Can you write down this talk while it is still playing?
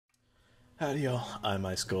Howdy y'all, I'm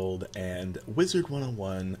Ice Gold, and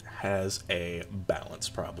Wizard101 has a balance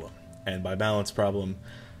problem. And by balance problem,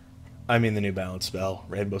 I mean the new balance spell,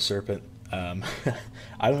 Rainbow Serpent. I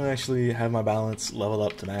don't actually have my balance leveled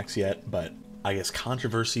up to max yet, but I guess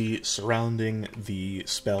controversy surrounding the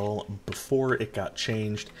spell before it got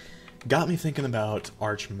changed got me thinking about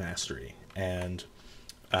Archmastery and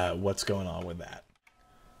what's going on with that.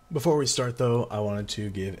 Before we start though, I wanted to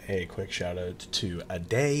give a quick shout out to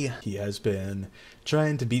Ade. He has been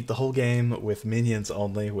trying to beat the whole game with minions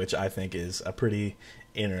only, which I think is a pretty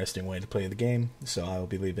interesting way to play the game, so I will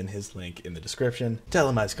be leaving his link in the description. Tell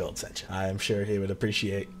him Ice Gold sent you. I'm sure he would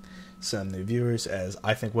appreciate some new viewers, as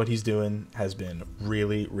I think what he's doing has been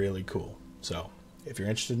really, really cool. So, if you're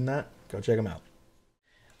interested in that, go check him out.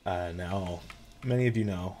 Now, many of you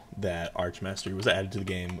know that Archmastery was added to the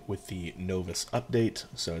game with the Novus update,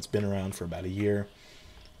 so it's been around for about a year,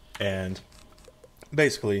 and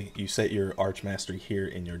basically you set your Archmastery here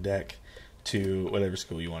in your deck to whatever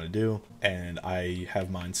skill you want to do, and I have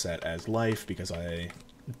mine set as life because I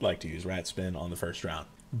like to use Rat Spin on the first round.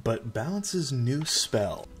 But Balance's new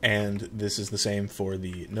spell, and this is the same for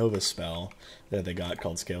the Novus spell that they got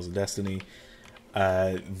called Scales of Destiny,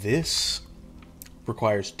 this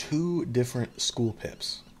requires 2 different school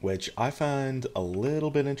pips, which I find a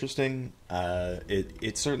little bit interesting.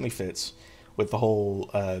 It certainly fits with the whole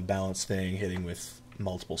balance thing, hitting with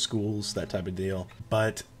multiple schools, that type of deal.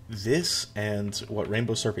 But this and what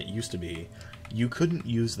Rainbow Serpent used to be, you couldn't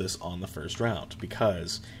use this on the first round,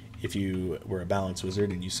 because if you were a balance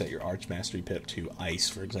wizard and you set your Archmastery pip to Ice,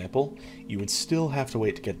 for example, you would still have to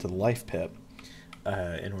wait to get to the life pip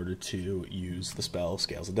in order to use the spell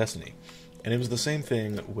Scales of Destiny. And it was the same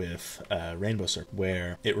thing with Rainbow Serpent,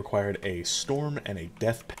 where it required a Storm and a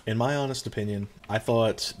Death pip. In my honest opinion, I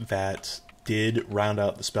thought that did round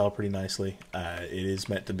out the spell pretty nicely. It is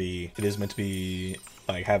meant to be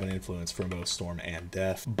like have an influence from both Storm and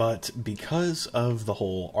Death, but because of the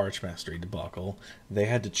whole Archmastery debacle, they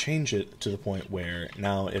had to change it to the point where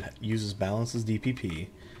now it uses Balance's DPP,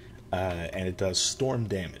 and it does Storm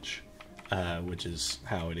damage. Which is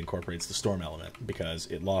how it incorporates the Storm element, because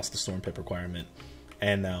it lost the Storm pip requirement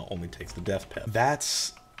and now only takes the Death pip.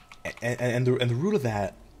 That's and the root of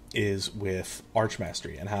that is with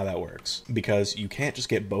Archmastery and how that works, because you can't just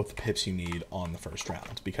get both the pips you need on the first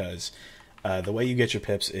round, because the way you get your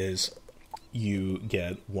pips is you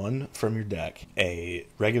get one from your deck, a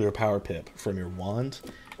regular power pip from your wand,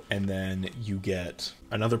 and then you get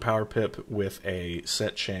another power pip with a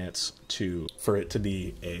set chance for it to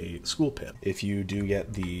be a school pip. If you do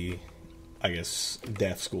get the, I guess,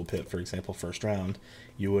 Death school pip, for example, first round,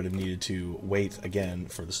 you would have needed to wait again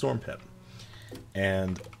for the Storm pip.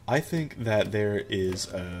 And I think that there is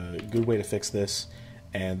a good way to fix this,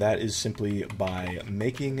 and that is simply by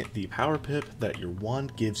making the power pip that your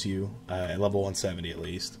wand gives you, at level 170 at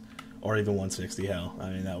least, or even 160, hell. I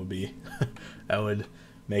mean, that would be, that would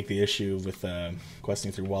make the issue with questing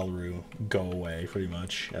through Wallaru go away, pretty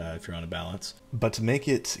much, if you're on a balance. But to make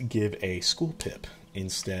it give a school pip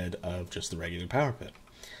instead of just the regular power pip.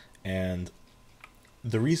 And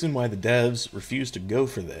the reason why the devs refuse to go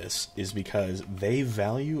for this is because they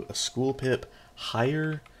value a school pip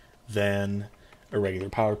higher than a regular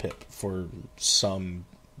power pip for some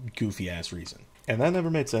goofy ass reason. And that never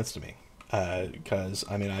made sense to me. Because,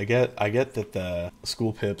 I mean, I get that the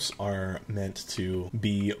school pips are meant to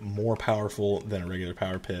be more powerful than a regular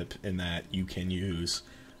power pip in that you can use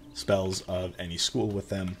spells of any school with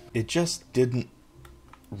them. It just didn't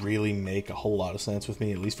really make a whole lot of sense with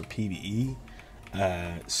me, at least for PvE.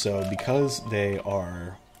 So because they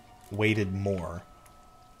are weighted more,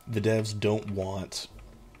 the devs don't want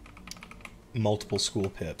multiple school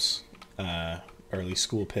pips, or at least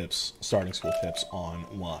school pips, starting school pips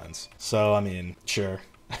on wands. So, I mean, sure,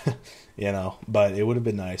 you know, but it would have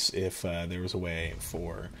been nice if there was a way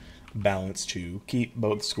for Balance to keep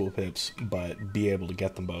both school pips, but be able to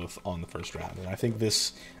get them both on the first round. And I think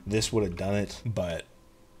this would have done it, but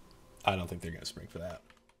I don't think they're going to spring for that.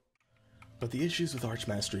 But the issues with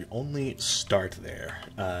Archmastery only start there.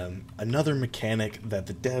 Another mechanic that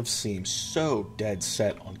the devs seem so dead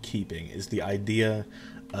set on keeping is the idea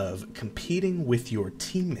of competing with your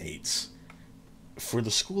teammates for the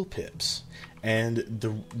school pips. And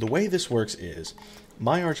the way this works is,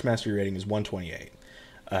 my Archmastery rating is 128.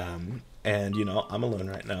 And, you know, I'm alone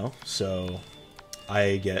right now, so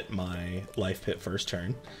I get my life pip first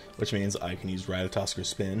turn, which means I can use Ratatosk's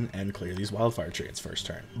Spin and clear these Wildfire Treants first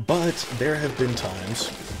turn. But there have been times,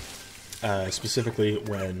 specifically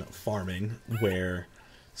when farming, where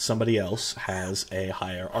somebody else has a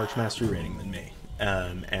higher Archmastery rating than me.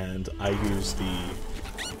 And I use the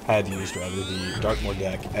had used rather the Darkmoor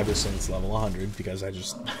deck ever since level 100 because I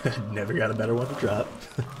just never got a better one to drop.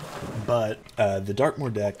 But the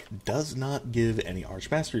Darkmoor deck does not give any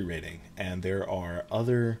Archmastery rating, and there are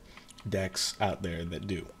other decks out there that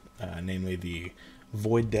do, namely the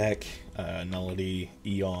Void deck, Nullity,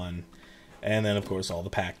 Eon, and then of course all the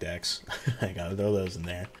pack decks. I gotta throw those in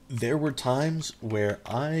there. There were times where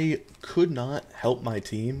I could not help my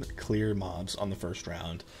team clear mobs on the first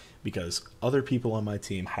round because other people on my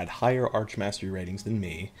team had higher Archmastery ratings than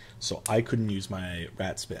me, so I couldn't use my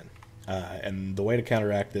Rat Spin. And the way to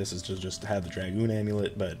counteract this is to just have the Dragoon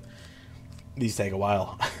Amulet, but these take a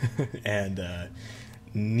while. And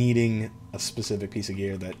needing a specific piece of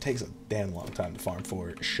gear that takes a damn long time to farm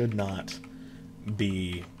for should not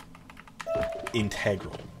be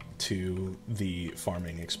integral to the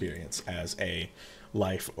farming experience as a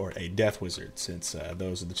life or a death wizard, since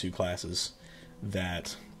those are the two classes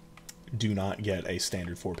that do not get a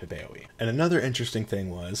standard 4-pip AoE. And another interesting thing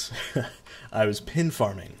was, I was pin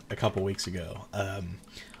farming a couple weeks ago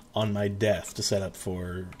on my death to set up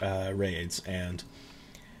for raids, and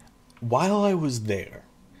while I was there,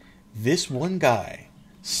 this one guy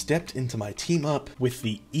stepped into my team up with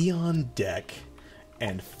the Eon deck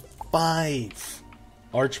and 5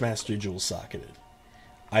 Archmastery jewels socketed.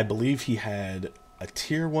 I believe he had a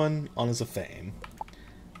tier 1 on his Fame,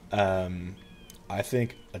 I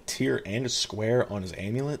think a tier and a square on his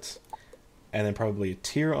amulet, and then probably a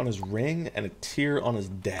tier on his ring and a tier on his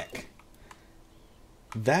deck.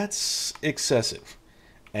 That's excessive.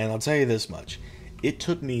 And I'll tell you this much. It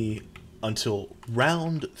took me until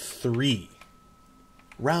round 3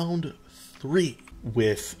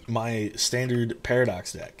 with my standard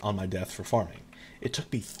Paradox deck on my death for farming. It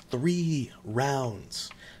took me 3 rounds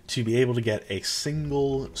to be able to get a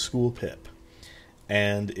single school pip.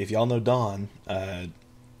 And if y'all know Dawn,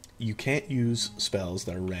 you can't use spells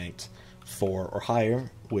that are ranked 4 or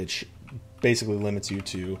higher, which basically limits you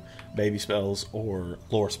to baby spells or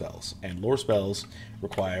lore spells. And lore spells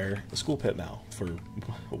require a school pip now, for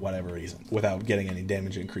whatever reason, without getting any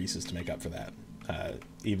damage increases to make up for that.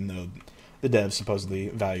 Even though the devs supposedly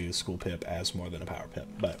value the school pip as more than a power pip.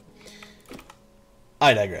 But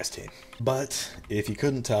I digress, team. But if you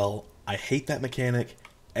couldn't tell, I hate that mechanic.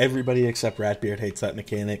 Everybody except Ratbeard hates that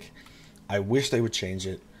mechanic. I wish they would change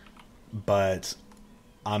it, but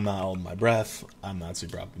I'm not holding my breath. I'm not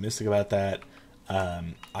super optimistic about that.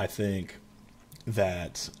 I think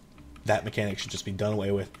that that mechanic should just be done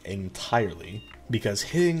away with entirely, because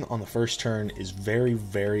hitting on the first turn is very,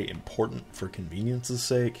 very important for convenience's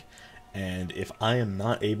sake, and if I am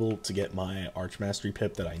not able to get my Archmastery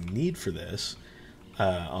pip that I need for this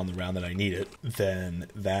on the round that I need it, then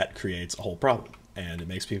that creates a whole problem. And it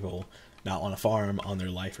makes people not want to farm on their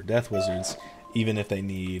life or death wizards, even if they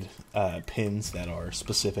need pins that are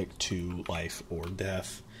specific to life or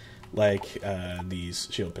death, like these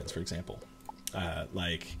shield pins, for example.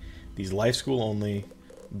 Like these life school only,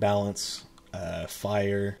 balance,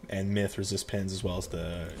 fire, and myth resist pins, as well as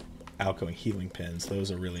the outgoing healing pins.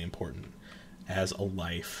 Those are really important as a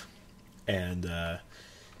life, and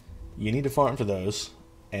you need to farm for those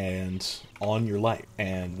and on your life,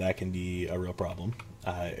 and that can be a real problem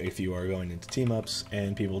if you are going into team-ups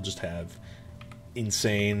and people just have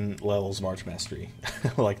insane levels of Archmastery,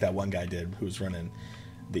 like that one guy did who was running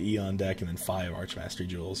the Eon deck and then 5 Archmastery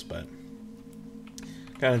jewels. But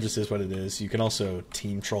kind of just is what it is. You can also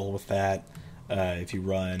team troll with that if you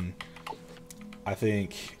run, I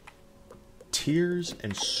think, tiers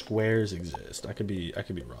and squares exist. I could be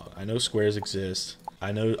wrong. I know squares exist.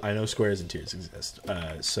 I know squares and tiers exist.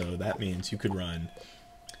 So that means you could run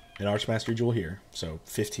an Archmastery jewel here, so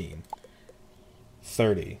 15,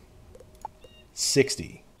 30,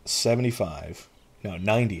 60, 75, no,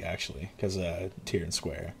 90 actually, because tier and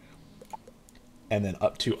square, and then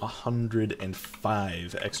up to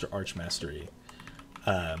 105 extra Archmastery,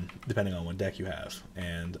 depending on what deck you have.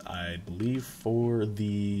 And I believe for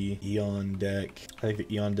the Eon deck, I think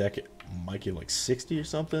the Eon deck might give like 60 or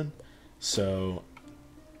something, so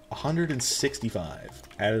 165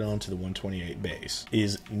 added on to the 128 base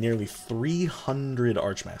is nearly 300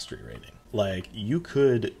 Archmastery rating. Like, you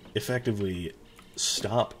could effectively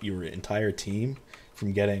stop your entire team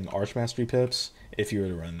from getting Archmastery pips if you were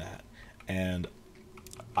to run that. And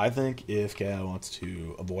I think if KO wants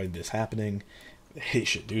to avoid this happening, they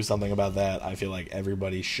should do something about that. I feel like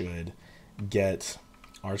everybody should get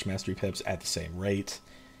Archmastery pips at the same rate,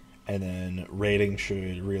 and then rating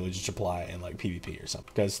should really just apply in like PvP or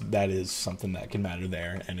something, because that is something that can matter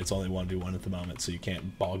there, and it's only 1v1 at the moment, so you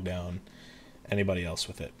can't bog down anybody else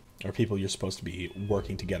with it. or people you're supposed to be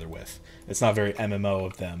working together with. It's not very MMO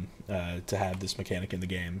of them to have this mechanic in the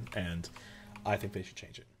game, and I think they should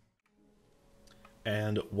change it.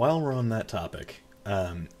 And while we're on that topic,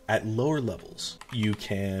 at lower levels, you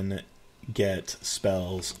can get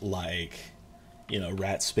spells like, you know,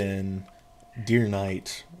 Rat Spin, Deer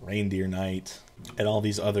Knight, Reindeer Knight, and all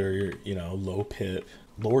these other, you know, low pip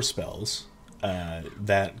lore spells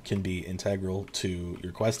that can be integral to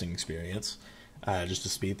your questing experience, just to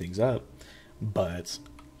speed things up. But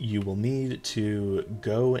you will need to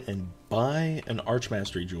go and buy an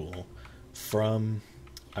Archmastery jewel from,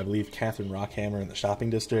 I believe, Catherine Rockhammer in the shopping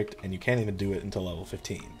district, and you can't even do it until level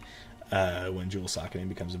 15 when jewel socketing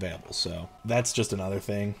becomes available. So that's just another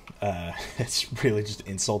thing. It's really just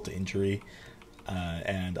insult to injury,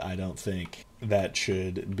 and I don't think that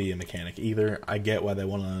should be a mechanic either. I get why they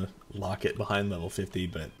want to lock it behind level 50,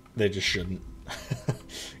 but they just shouldn't,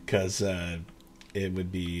 because it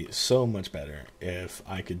would be so much better if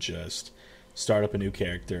I could just start up a new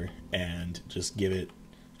character and just give it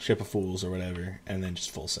Ship of Fools or whatever, and then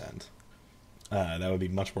just full send. That would be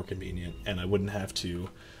much more convenient, and I wouldn't have to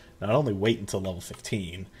not only wait until level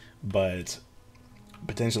 15, but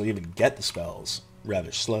potentially even get the spells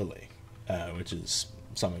rather slowly, which is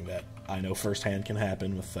something that I know firsthand can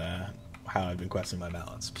happen with how I've been questing my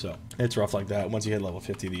balance. So it's rough like that. Once you hit level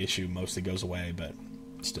 50, the issue mostly goes away, but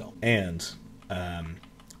still. And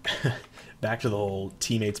back to the whole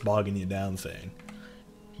teammates bogging you down thing.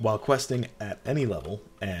 While questing at any level,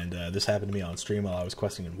 and this happened to me on stream while I was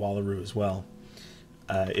questing in Wallaru as well,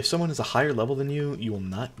 if someone is a higher level than you, you will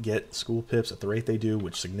not get school pips at the rate they do,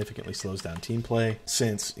 which significantly slows down team play,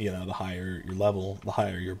 since, you know, the higher your level, the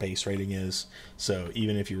higher your base rating is. So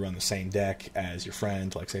even if you run the same deck as your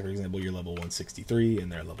friend, like say for example you're level 163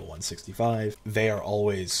 and they're level 165, they are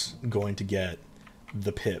always going to get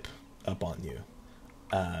the pip up on you,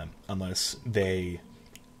 unless they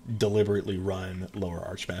deliberately run lower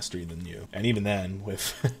Archmastery than you. And even then,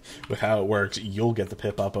 with how it works, you'll get the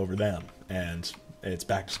pip up over them, and it's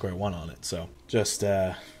back to square one on it. So just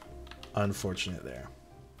unfortunate there.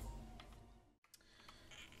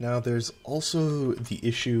 Now there's also the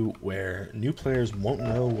issue where new players won't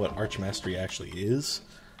know what Archmastery actually is,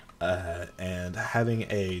 and having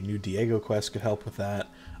a new Diego quest could help with that.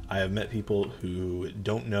 I have met people who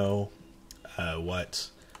don't know what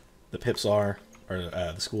the pips are, or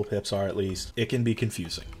the school pips are at least. It can be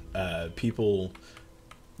confusing. People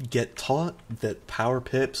get taught that power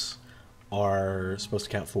pips are supposed to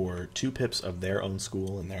count for 2 pips of their own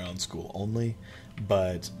school and their own school only,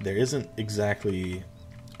 but there isn't exactly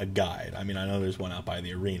a guide. I mean, I know there's one out by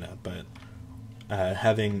the arena, but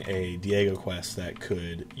having a Diego quest that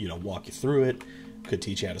could, you know, walk you through it, could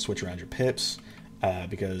teach you how to switch around your pips,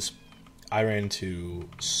 because I ran into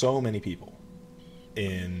so many people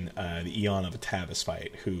in the Eon of Atavis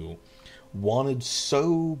fight who wanted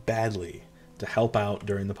so badly to help out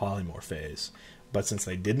during the polymorph phase, but since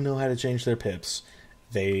they didn't know how to change their pips,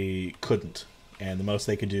 they couldn't, and the most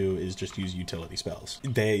they could do is just use utility spells.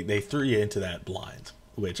 They threw you into that blind,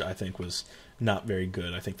 which I think was not very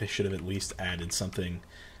good. I think they should have at least added something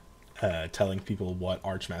telling people what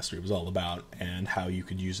Archmastery was all about and how you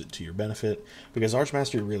could use it to your benefit, because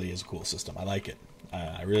Archmastery really is a cool system. I like it.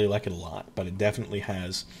 I really like it a lot, but it definitely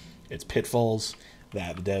has its pitfalls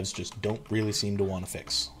that the devs just don't really seem to want to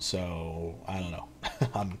fix. So, I don't know.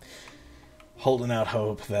 I'm holding out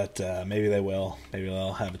hope that maybe they will. Maybe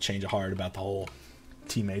they'll have a change of heart about the whole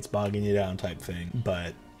teammates bogging you down type thing,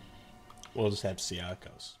 but we'll just have to see how it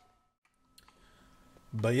goes.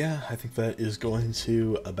 But yeah, I think that is going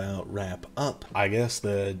to about wrap up. I guess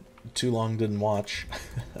the too long didn't watch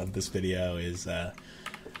of this video is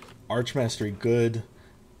Archmastery good,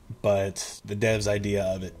 but the dev's idea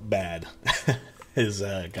of it bad is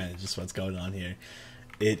kind of just what's going on here.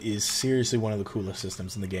 It is seriously one of the coolest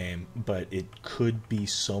systems in the game, but it could be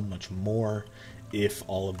so much more if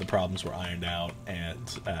all of the problems were ironed out and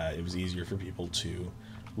it was easier for people to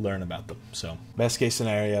learn about them. So, best case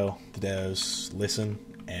scenario, the devs listen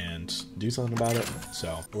and do something about it.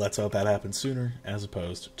 So, let's hope that happens sooner as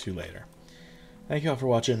opposed to later. Thank you all for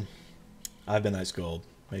watching. I've been Ice Gold.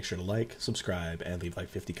 Make sure to like, subscribe, and leave like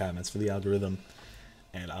 50 comments for the algorithm.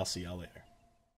 And I'll see y'all later.